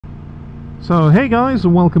So hey guys,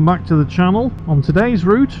 and welcome back to the channel. On today's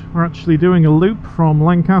route we're actually doing a loop from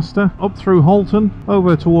Lancaster up through Halton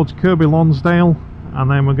over towards Kirkby Lonsdale, and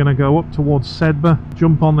then we're going to go up towards Sedbergh,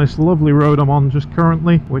 jump on this lovely road I'm on just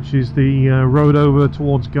currently, which is the road over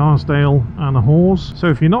towards Garsdale and Hawes. So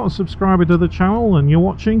if you're not a subscriber to the channel and you're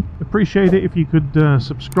watching, appreciate it if you could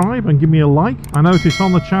subscribe and give me a like. I noticed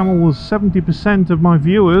on the channel was 70% of my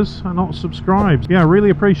viewers are not subscribed. Yeah, I really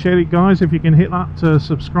appreciate it guys if you can hit that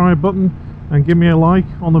subscribe button and give me a like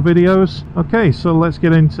on the videos. Okay, so let's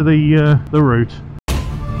get into the route.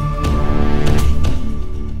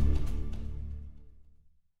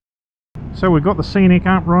 So we've got the Scenic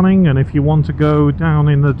App running, and if you want to go down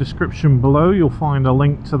in the description below you'll find a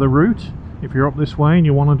link to the route. If you're up this way and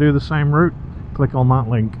you want to do the same route, click on that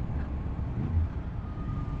link.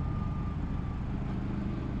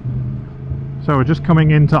 So we're just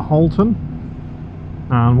coming into Halton,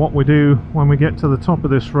 and what we do when we get to the top of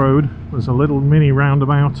this road, there's a little mini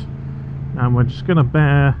roundabout, and we're just going to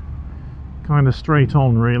bear kind of straight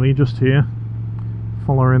on really, just here,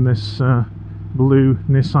 following this blue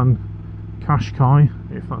Nissan Qashqai,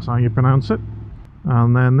 if that's how you pronounce it.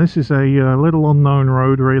 And then this is a little unknown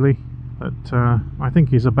road really, that I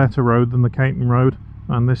think is a better road than the Caton Road,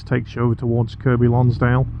 and this takes you over towards Kirkby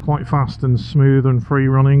Lonsdale. Quite fast and smooth and free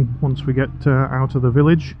running once we get out of the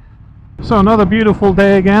village. So another beautiful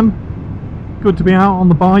day again, good to be out on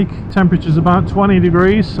the bike. Temperature's about 20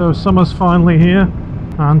 degrees, so summer's finally here.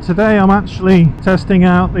 And today I'm actually testing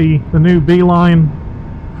out the new B-Line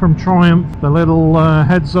from Triumph, the little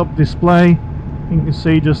heads-up display you can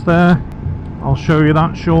see just there. I'll show you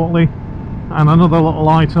that shortly. And another little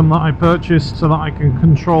item that I purchased so that I can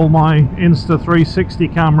control my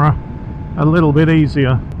Insta360 camera a little bit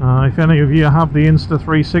easier. If any of you have the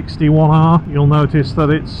Insta360 1R, you'll notice that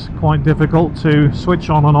it's quite difficult to switch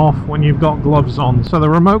on and off when you've got gloves on. So the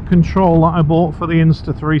remote control that I bought for the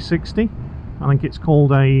Insta360, I think it's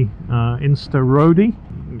called a Insta Roadie. You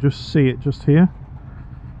can just see it just here.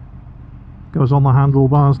 Goes on the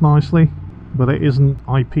handlebars nicely, but it isn't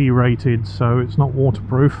IP rated, so it's not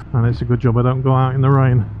waterproof, and it's a good job I don't go out in the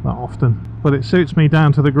rain that often. But it suits me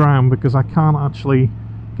down to the ground because I can't actually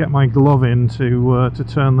get my glove in to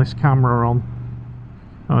turn this camera on.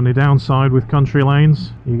 Only downside with country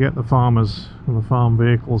lanes, you get the farmers and the farm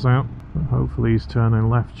vehicles out, but hopefully he's turning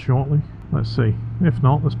left shortly. Let's see. If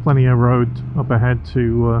not, there's plenty of road up ahead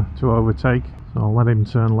to overtake. So I'll let him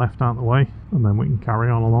turn left out the way, and then we can carry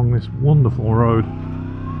on along this wonderful road.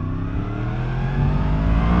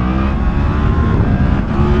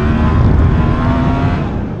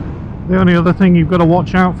 The only other thing you've got to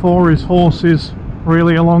watch out for is horses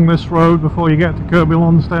really along this road before you get to Kirkby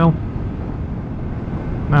Lonsdale.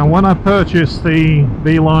 Now when I purchased the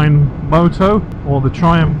B-Line Moto, or the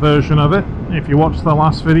Triumph version of it, if you watch the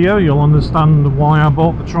last video you'll understand why I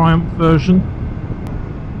bought the Triumph version.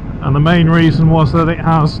 And the main reason was that it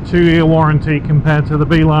has 2-year warranty compared to the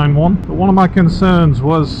B-Line one. But one of my concerns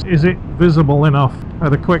was, is it visible enough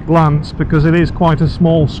at a quick glance, because it is quite a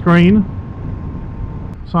small screen.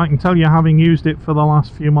 So I can tell you, having used it for the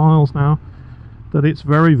last few miles now, that it's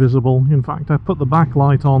very visible. In fact, I put the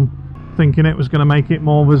backlight on thinking it was going to make it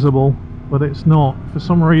more visible, but it's not. For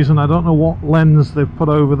some reason, I don't know what lens they've put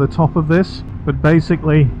over the top of this, but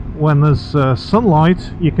basically when there's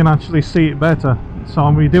sunlight you can actually see it better. So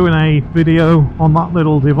I'll be doing a video on that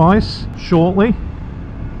little device shortly,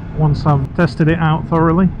 once I've tested it out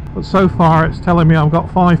thoroughly. But so far it's telling me I've got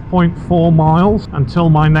 5.4 miles until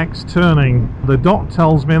my next turning. The dot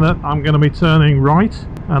tells me that I'm going to be turning right,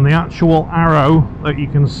 and the actual arrow that you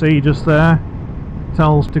can see just there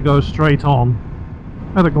tells to go straight on.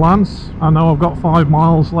 At a glance, I know I've got 5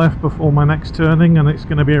 miles left before my next turning, and it's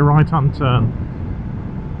going to be a right-hand turn.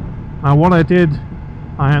 Now what I did,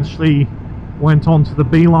 I actually went onto the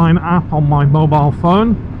B-Line app on my mobile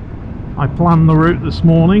phone. I planned the route this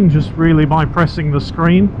morning just really by pressing the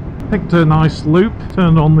screen. Picked a nice loop,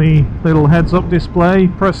 turned on the little heads-up display,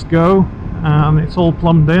 pressed go, and it's all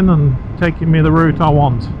plumbed in and taking me the route I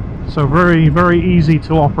want. So very, very easy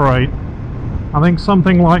to operate. I think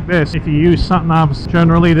something like this, if you use sat-navs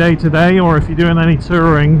generally day to day, or if you're doing any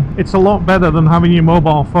touring, it's a lot better than having your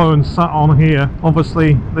mobile phone sat on here.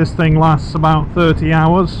 Obviously this thing lasts about 30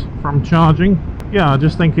 hours from charging. Yeah, I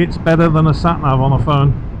just think it's better than a sat-nav on a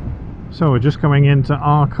phone. So we're just coming into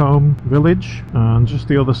Arkholme village, and just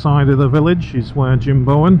the other side of the village is where Jim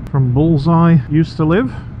Bowen from Bullseye used to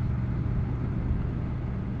live.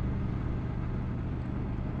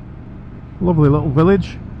 Lovely little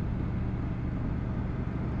village.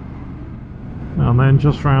 And then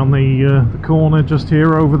just round the corner just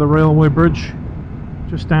here over the railway bridge,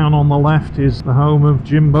 Just down on the left is the home of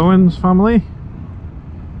Jim Bowen's family.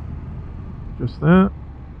 Just there.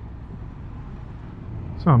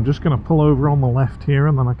 So I'm just going to pull over on the left here,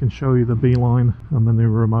 and then I can show you the Beeline and the new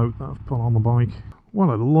remote that I've put on the bike. What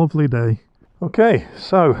a lovely day. Okay,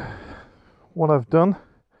 so what I've done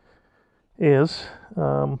is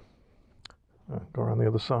go around the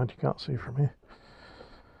other side, you can't see from here.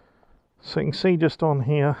 So you can see just on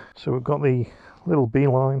here, so we've got the little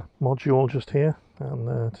Beeline module just here,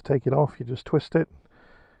 and to take it off you just twist it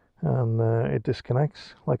and it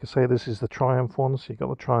disconnects. Like I say, this is the Triumph one, so you've got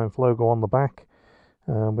the Triumph logo on the back.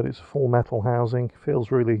 But it's a full metal housing,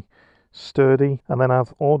 feels really sturdy. And then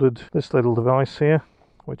I've ordered this little device here,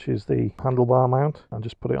 which is the handlebar mount. I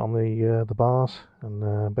just put it on the bars,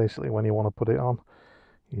 and basically when you want to put it on,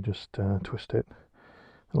 you just twist it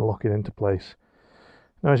and lock it into place.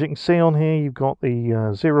 Now, as you can see on here, you've got the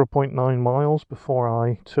 0.9 miles before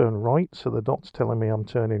I turn right, so the dot's telling me I'm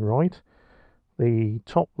turning right. The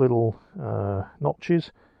top little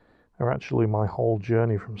notches are actually my whole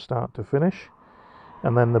journey from start to finish.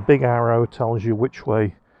 And then the big arrow tells you which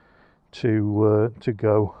way to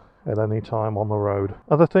go at any time on the road.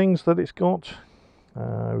 Other things that it's got,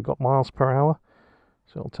 we've got miles per hour,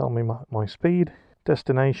 so it'll tell me my speed.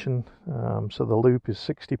 Destination, so the loop is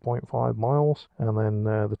 60.5 miles, and then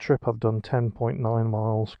the trip I've done 10.9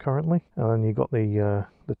 miles currently, and then you've got the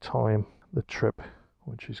time, the trip,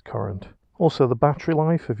 which is current. Also the battery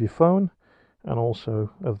life of your phone, and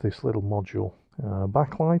also of this little module.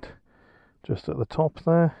 Backlight. Just at the top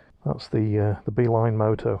there, that's the Beeline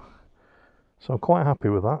Moto. So I'm quite happy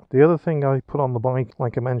with that. The other thing I put on the bike,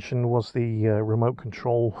 like I mentioned, was the remote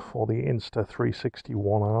control for the Insta360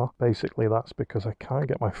 1R. Basically that's because I can't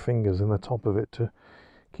get my fingers in the top of it to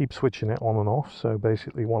keep switching it on and off. So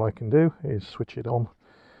basically what I can do is switch it on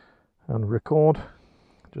and record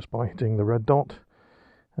just by hitting the red dot.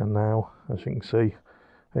 And now, as you can see,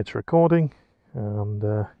 it's recording, and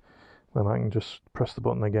then I can just press the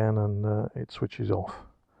button again and it switches off.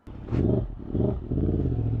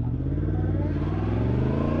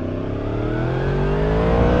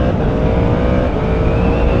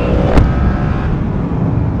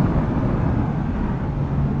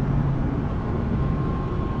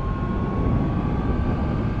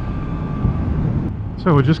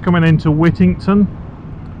 So we're just coming into Whittington,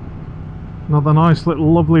 another nice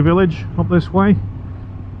little lovely village up this way.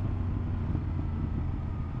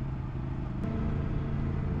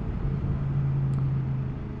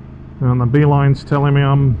 And the Beeline's telling me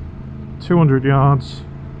I'm 200 yards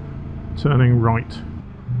turning right,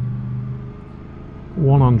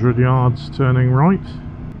 100 yards turning right,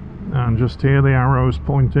 and just here the arrow's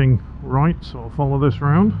pointing right, so I'll follow this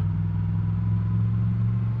round.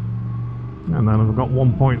 And then I've got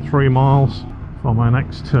 1.3 miles for my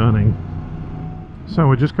next turning. So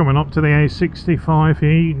we're just coming up to the A65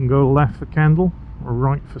 here. You can go left for Kendal or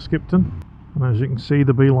right for Skipton, and as you can see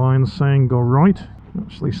the Beeline's saying go right.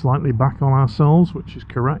 Actually slightly back on ourselves, which is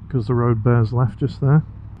correct because the road bears left just there.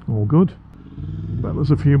 All good. But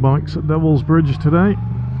there's a few bikes at Devil's Bridge today.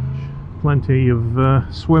 Plenty of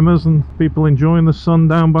swimmers and people enjoying the sun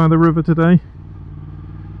down by the river today.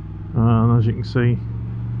 And as you can see,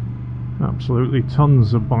 absolutely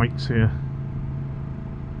tons of bikes here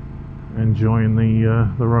enjoying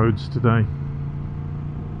the roads today.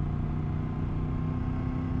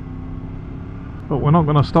 But we're not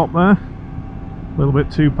going to stop there. A little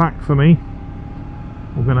bit too packed for me.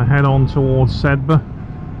 We're going to head on towards Sedbergh,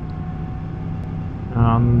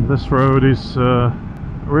 and this road is a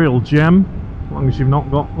real gem, as long as you've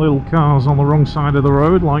not got little cars on the wrong side of the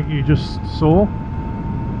road like you just saw.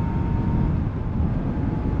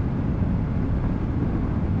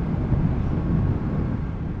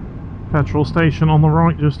 Petrol station on the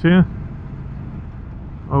right just here,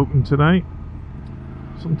 open today.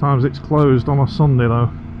 Sometimes it's closed on a Sunday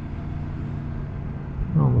though.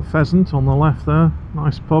 Oh, the Pheasant on the left there,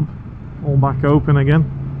 nice pub, all back open again.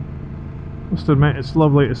 Must admit it's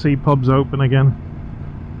lovely to see pubs open again.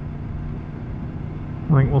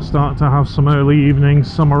 I think we'll start to have some early evening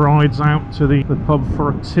summer rides out to the pub for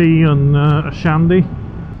a tea and a shandy.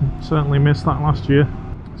 Certainly missed that last year.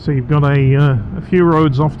 So you've got a few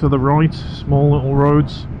roads off to the right, small little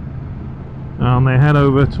roads, and they head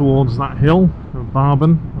over towards that hill of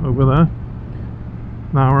Barben over there.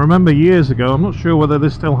 Now I remember years ago, I'm not sure whether they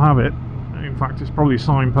still have it, in fact it's probably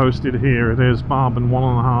signposted here, it is Barben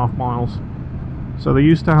 1.5 miles. So they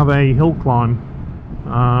used to have a hill climb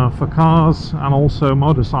for cars and also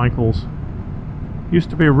motorcycles. Used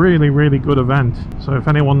to be a really good event, so if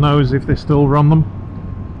anyone knows if they still run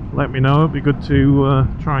them, let me know. It'd be good to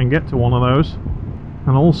try and get to one of those.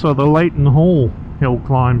 And also the Leighton Hall hill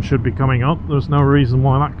climb should be coming up. There's no reason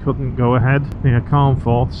why that couldn't go ahead near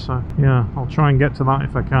Carnforth, so yeah, I'll try and get to that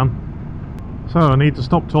if I can. So I need to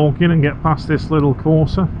stop talking and get past this little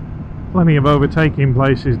courser. Plenty of overtaking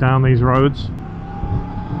places down these roads.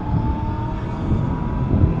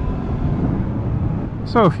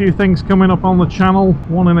 So a few things coming up on the channel.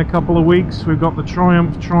 One in a couple of weeks. We've got the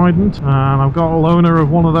Triumph Trident, and I've got a loaner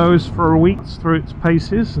of one of those for a week through its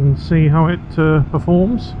paces and see how it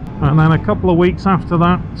performs. And then a couple of weeks after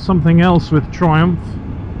that, something else with Triumph,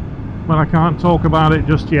 but I can't talk about it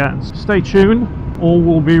just yet. Stay tuned, all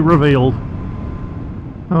will be revealed.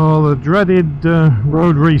 Oh, the dreaded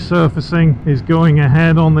road resurfacing is going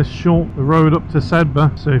ahead on this short road up to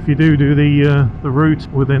Sedbergh. So if you do the route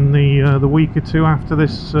within the week or two after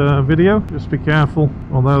this video, just be careful.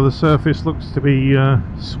 Although the surface looks to be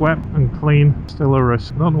swept and clean, still a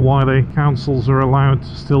risk. I don't know why the councils are allowed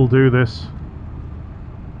to still do this,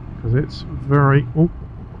 because it's very... Oh,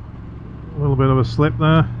 a little bit of a slip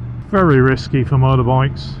there. Very risky for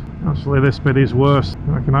motorbikes. Actually, this bit is worse.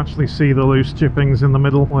 I can actually see the loose chippings in the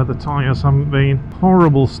middle where the tyres haven't been.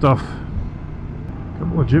 Horrible stuff. A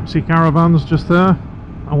couple of gypsy caravans just there.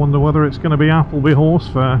 I wonder whether it's going to be Appleby Horse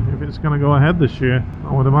Fair, if it's going to go ahead this year.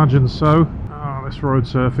 I would imagine so. Oh, this road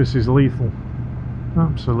surface is lethal.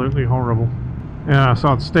 Absolutely horrible. Yeah, so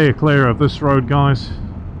I'd steer clear of this road, guys,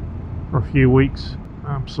 for a few weeks.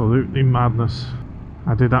 Absolutely madness.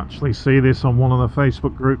 I did actually see this on one of the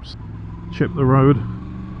Facebook groups. Chip the road.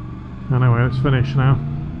 Anyway, it's finished now.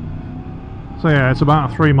 So yeah, it's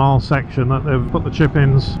about a 3-mile section that they've put the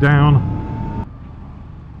chip-ins down.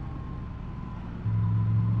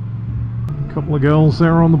 A couple of girls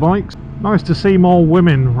there on the bikes. Nice to see more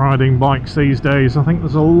women riding bikes these days. I think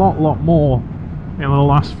there's a lot more in the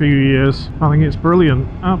last few years. I think it's brilliant,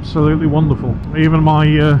 absolutely wonderful. Even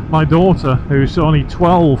my daughter, who's only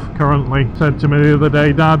 12 currently, said to me the other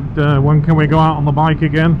day, "Dad, when can we go out on the bike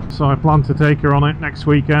again?" So I plan to take her on it next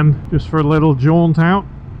weekend, just for a little jaunt out.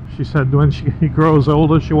 She said when she grows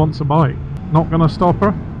older she wants a bike. Not gonna stop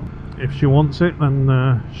her. If she wants it,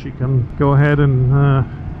 then she can go ahead and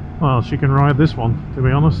well, she can ride this one, to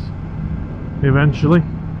be honest, eventually,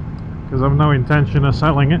 because I've no intention of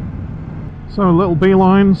selling it. So little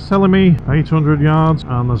beelines telling me 800 yards,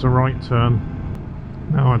 and there's a right turn.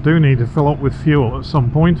 Now I do need to fill up with fuel at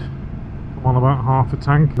some point. I'm on about half a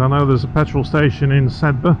tank. I know there's a petrol station in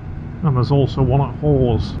Sedbergh, and there's also one at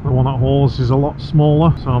Hawes. The one at Hawes is a lot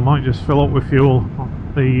smaller, so I might just fill up with fuel at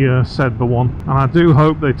the Sedbergh one. And I do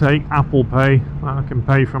hope they take Apple Pay, that I can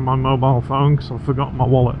pay from my mobile phone, because I've forgotten my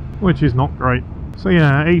wallet, which is not great. So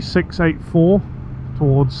yeah, A684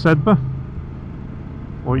 towards Sedbergh.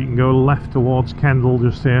 Or you can go left towards Kendal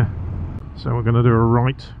just here. So we're going to do a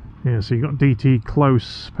right. Yeah, so you've got DT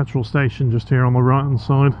Close petrol station just here on the right hand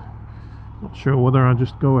side. Not sure whether I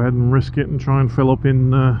just go ahead and risk it and try and fill up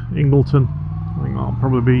in Ingleton. I think that'll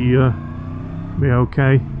probably be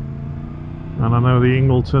okay. And I know the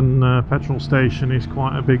Ingleton petrol station is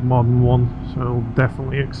quite a big modern one, so it'll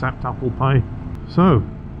definitely accept Apple Pay. So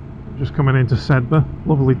just coming into Sedbergh,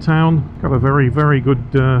 lovely town. Got a very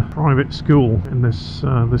good private school in this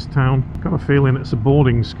this town. Got a feeling it's a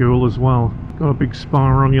boarding school as well. Got a big spa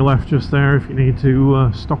on your left just there if you need to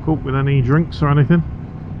stock up with any drinks or anything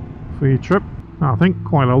for your trip. Now, I think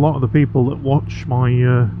quite a lot of the people that watch my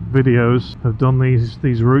videos have done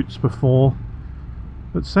these routes before.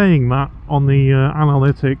 But saying that, on the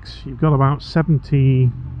analytics, you've got about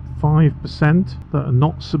 75% that are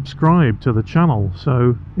not subscribed to the channel.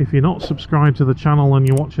 So if you're not subscribed to the channel and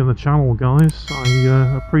you're watching the channel, guys,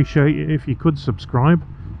 I appreciate it if you could subscribe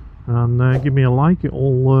and give me a like. It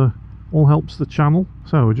all helps the channel.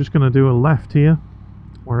 So we're just going to do a left here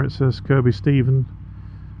where it says Kirby Stephen,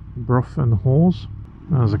 Brough and Hawes.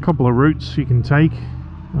 There's a couple of routes you can take.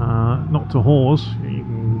 Not to Hawes, you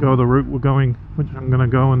can go the route we're going, which I'm going to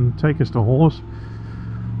go and take us to Hawes.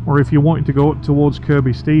 Or if you're wanting to go up towards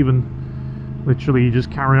Kirby Stephen, literally you just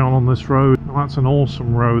carry on this road. Well, that's an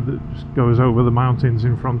awesome road that just goes over the mountains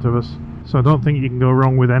in front of us. So I don't think you can go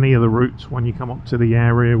wrong with any of the routes when you come up to the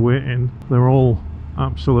area we're in. They're all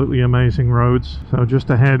absolutely amazing roads. So just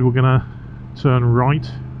ahead we're going to turn right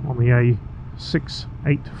on the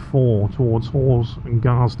A684 towards Hawes and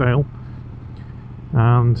Garsdale.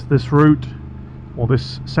 And this route, or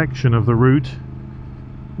this section of the route,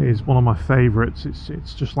 is one of my favourites.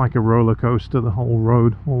 It's just like a roller coaster, the whole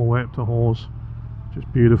road all the way up to Hawes. Just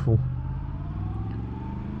beautiful.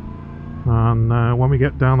 And when we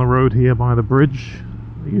get down the road here by the bridge,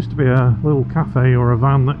 there used to be a little cafe or a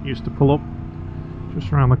van that used to pull up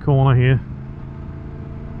just around the corner here.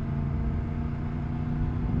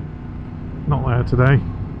 Not there today.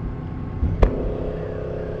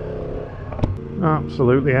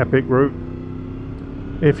 Absolutely epic route.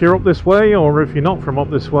 If you're up this way, or if you're not from up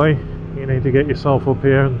this way, you need to get yourself up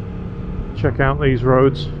here and check out these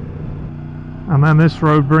roads. And then this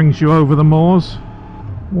road brings you over the moors.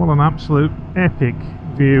 What an absolute epic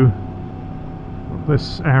view of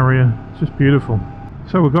this area. It's just beautiful.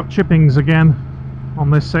 So we've got chippings again on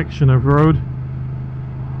this section of road.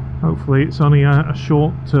 Hopefully it's only a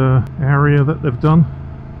short area that they've done.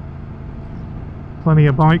 Plenty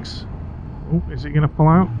of bikes. Oh, is it going to pull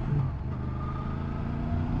out?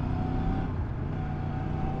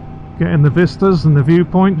 Getting the vistas and the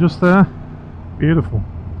viewpoint just there. Beautiful.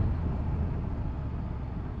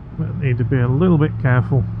 But need to be a little bit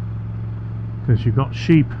careful because you've got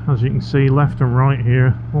sheep, as you can see, left and right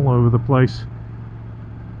here, all over the place,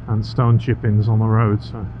 and stone chippings on the road.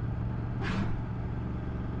 So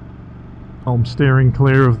I'm steering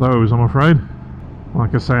clear of those, I'm afraid.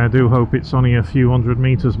 Like I say, I do hope it's only a few hundred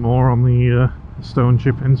meters more on the stone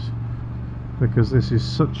chippings, because this is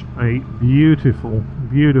such a beautiful,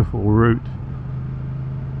 beautiful route.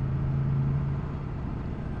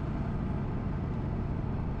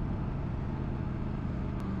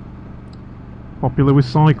 Popular with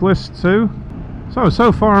cyclists too.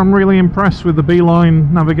 So far I'm really impressed with the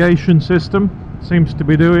Beeline navigation system. It seems to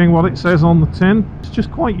be doing what it says on the tin. It's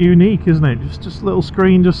just quite unique, isn't it? Just a little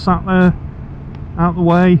screen just sat there, out the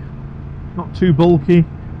way, not too bulky.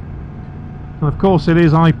 And of course it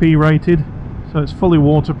is IP rated, so it's fully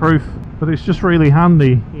waterproof, but it's just really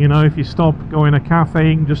handy, you know, if you stop, go in a cafe,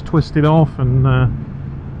 you can just twist it off and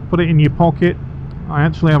put it in your pocket. I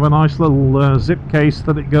actually have a nice little zip case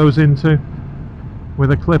that it goes into with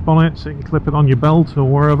a clip on it, so you can clip it on your belt or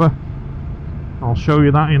wherever. I'll show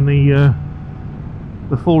you that in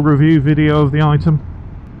the full review video of the item.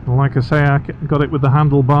 And like I say, I got it with the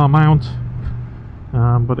handlebar mount,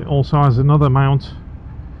 but it also has another mount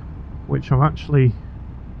which I've actually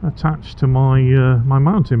attached to my my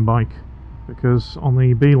mountain bike, because on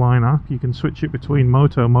the Beeline app you can switch it between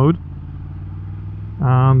moto mode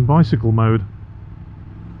and bicycle mode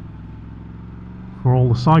for all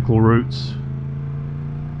the cycle routes,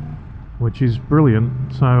 which is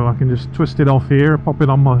brilliant. So I can just twist it off here, pop it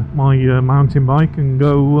on my mountain bike and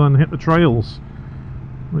go and hit the trails,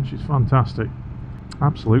 which is fantastic.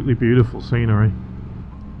 Absolutely beautiful scenery.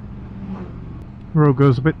 The road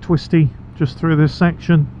goes a bit twisty just through this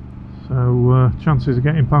section, so chances of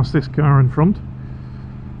getting past this car in front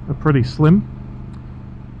are pretty slim,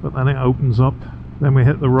 but then it opens up. Then we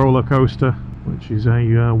hit the roller coaster, which is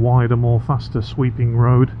a wider, more faster sweeping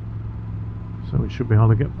road, so we should be able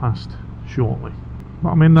to get past shortly. But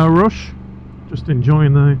I'm in no rush, just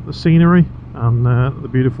enjoying the scenery and the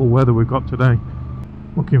beautiful weather we've got today.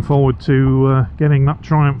 Looking forward to getting that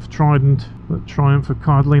Triumph Trident that Triumph have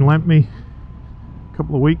kindly lent me a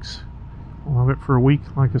couple of weeks. I'll have it for a week,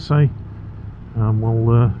 like I say, and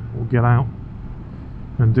we'll get out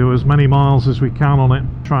and do as many miles as we can on it.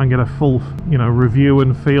 Try and get a full, you know, review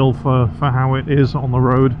and feel for how it is on the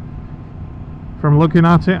road. From looking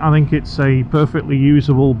at it, I think it's a perfectly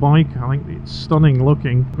usable bike. I think it's stunning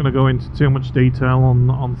looking. I'm going to go into too much detail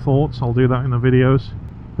on thoughts. I'll do that in the videos.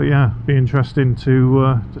 But yeah, be interesting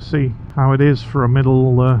to see how it is for a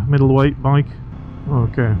middleweight bike.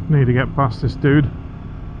 Okay, need to get past this dude.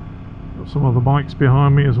 Got some other bikes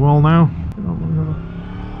behind me as well now.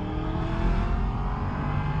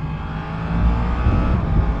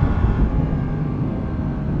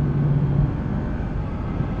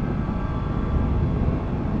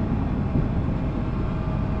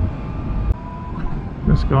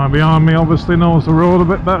 This guy behind me obviously knows the road a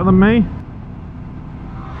bit better than me.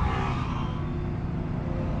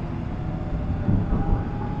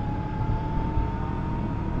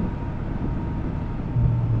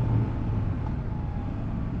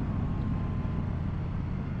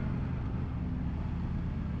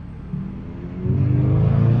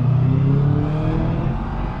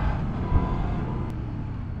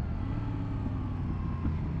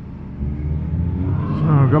 So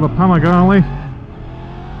I've got a Panigale.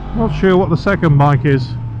 Not sure what the second bike is.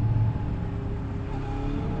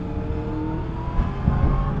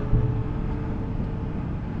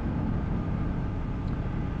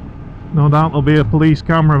 No doubt there'll be a police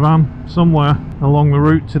camera van somewhere along the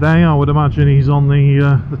route today. I would imagine he's on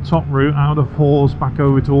the top route out of Hawes back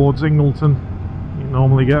over towards Ingleton. You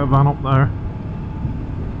normally get a van up there.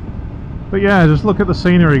 But yeah, just look at the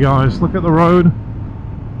scenery, guys. Look at the road.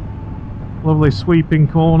 Lovely sweeping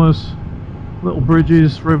corners. Little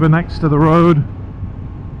bridges, river next to the road.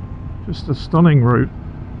 Just a stunning route.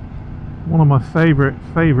 One of my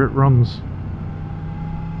favourite runs.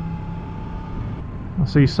 I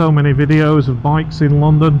see so many videos of bikes in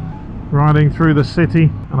London riding through the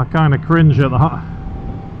city, and I kind of cringe at that.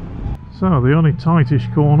 So the only tightish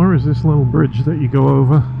corner is this little bridge that you go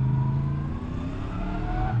over.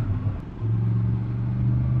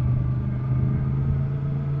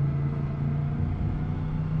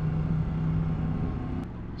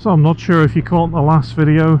 So I'm not sure if you caught the last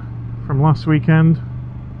video from last weekend.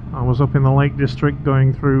 I was up in the Lake District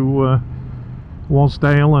going through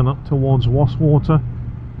Wasdale and up towards Waswater.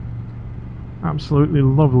 Absolutely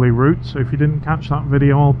lovely route, so if you didn't catch that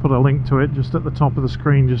video, I'll put a link to it just at the top of the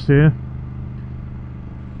screen just here.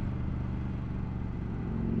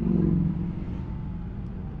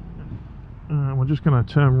 We're just going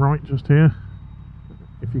to turn right just here.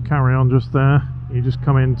 If you carry on just there, you just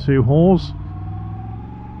come into Hawes.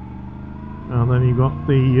 And then you've got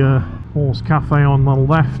the Horse Cafe on the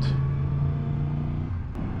left.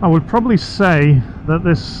 I would probably say that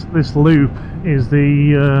this loop is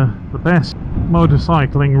the best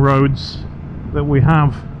motorcycling roads that we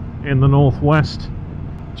have in the northwest.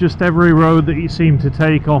 Just every road that you seem to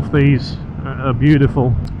take off these are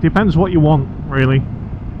beautiful. Depends what you want, really.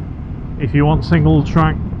 If you want single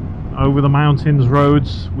track over the mountains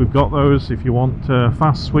roads, we've got those. If you want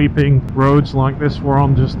fast sweeping roads like this we're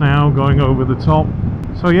on just now, going over the top.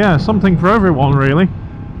 So yeah, something for everyone really.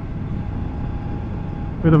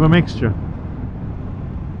 Bit of a mixture.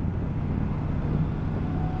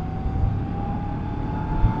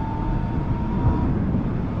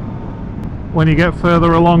 When you get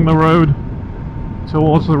further along the road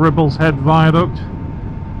towards the Ribbles Head Viaduct,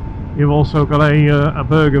 you've also got a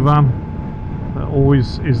burger van that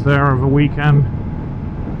always is there over a weekend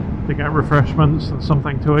to get refreshments and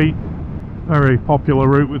something to eat. Very popular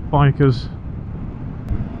route with bikers.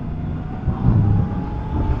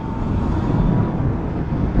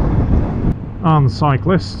 And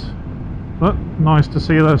cyclists, but nice to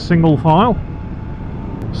see they're single file.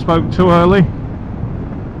 Spoke too early,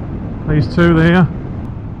 these two there.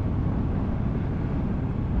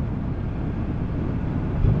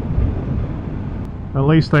 At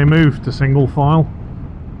least they moved to single file.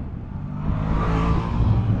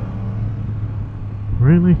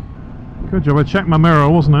 Really? Good job. I checked my mirror,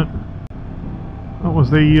 wasn't it? That was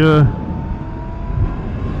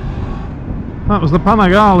the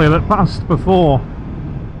Panigale that passed before.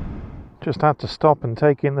 Just had to stop and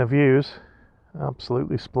take in the views.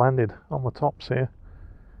 Absolutely splendid on the tops here.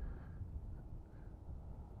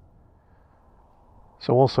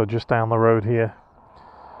 So also just down the road here,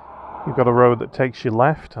 you've got a road that takes you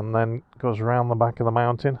left and then goes around the back of the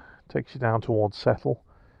mountain, takes you down towards Settle,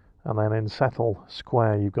 and then in Settle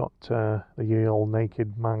Square you've got the Ye Old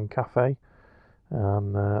Naked Man Cafe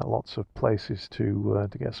and lots of places to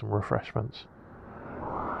get some refreshments.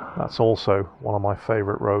 That's also one of my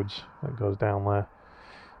favourite roads that goes down there.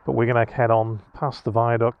 But we're going to head on past the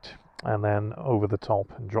viaduct and then over the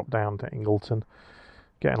top and drop down to Ingleton.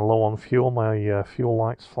 Getting low on fuel, my fuel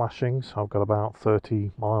light's flashing, so I've got about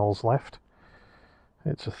 30 miles left.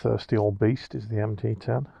 It's a thirsty old beast, is the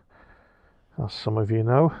MT10, as some of you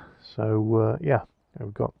know. So yeah,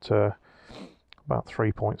 we've got about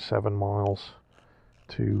 3.7 miles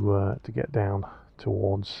to get down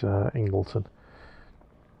towards Ingleton.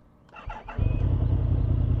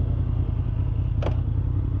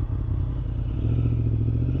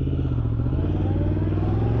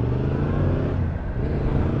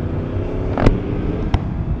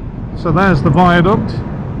 So there's the viaduct,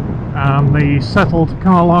 and the Settle to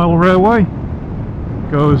Carlisle Railway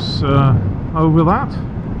goes over that,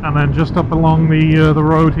 and then just up along the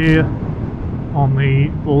road here on the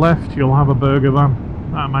left you'll have a burger van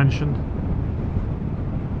that I mentioned.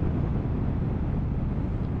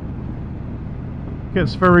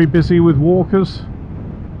 Gets very busy with walkers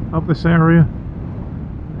up this area.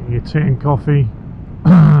 Your tea and coffee,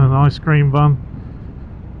 an ice cream van,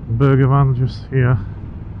 burger van just here.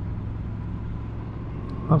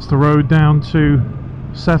 That's the road down to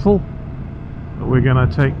Settle, but we're going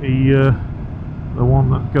to take the one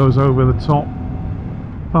that goes over the top,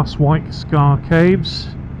 past White Scar Caves,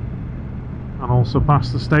 and also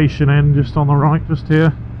past the station end just on the right, just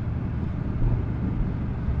here.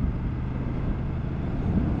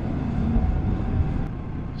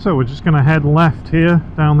 So we're just going to head left here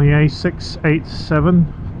down the A687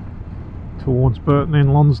 towards Burton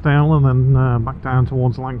in Lonsdale, and then back down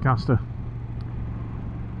towards Lancaster.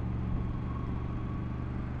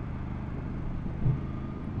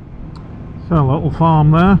 So a little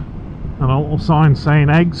farm there, and a little sign saying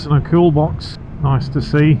eggs and a cool box. Nice to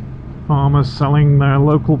see farmers selling their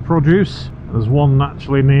local produce. There's one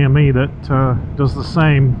actually near me that does the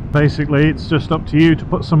same. Basically it's just up to you to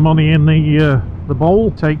put some money in the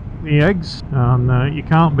bowl, take the eggs, and you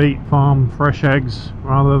can't beat farm fresh eggs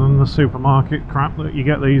rather than the supermarket crap that you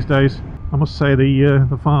get these days. I must say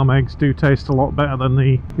the farm eggs do taste a lot better than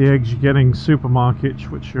the eggs you're getting supermarkets,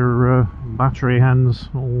 which are battery hens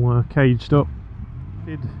all caged up.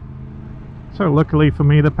 So luckily for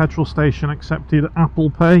me, the petrol station accepted Apple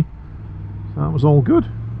Pay, so that was all good.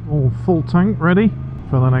 All full tank ready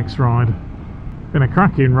for the next ride. Been a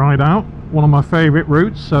cracking ride out, one of my favourite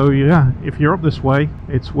routes, so yeah, if you're up this way,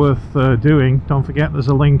 it's worth doing. Don't forget there's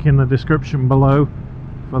a link in the description below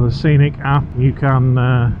for the Scenic App. You can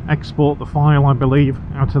export the file, I believe,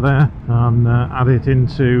 out of there and add it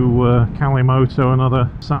into Calimoto and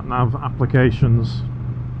other sat-nav applications.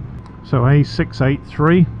 So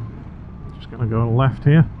A683, just going to go left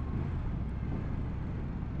here.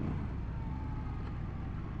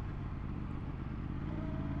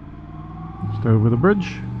 Just over the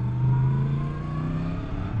bridge.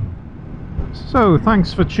 So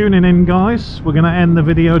thanks for tuning in, guys. We're going to end the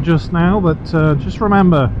video just now, but just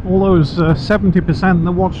remember, all those 70%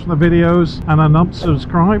 that watch the videos and are not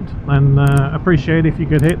subscribed, then appreciate if you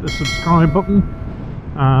could hit the subscribe button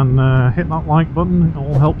and hit that like button. It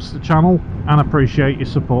all helps the channel, and appreciate your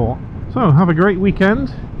support. So have a great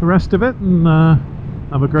weekend, the rest of it, and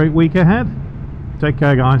have a great week ahead. Take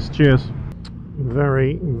care, guys. Cheers.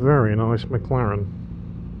 Very, very nice McLaren.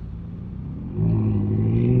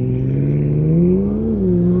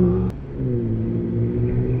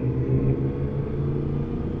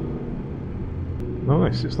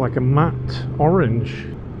 Nice, it's like a matte orange.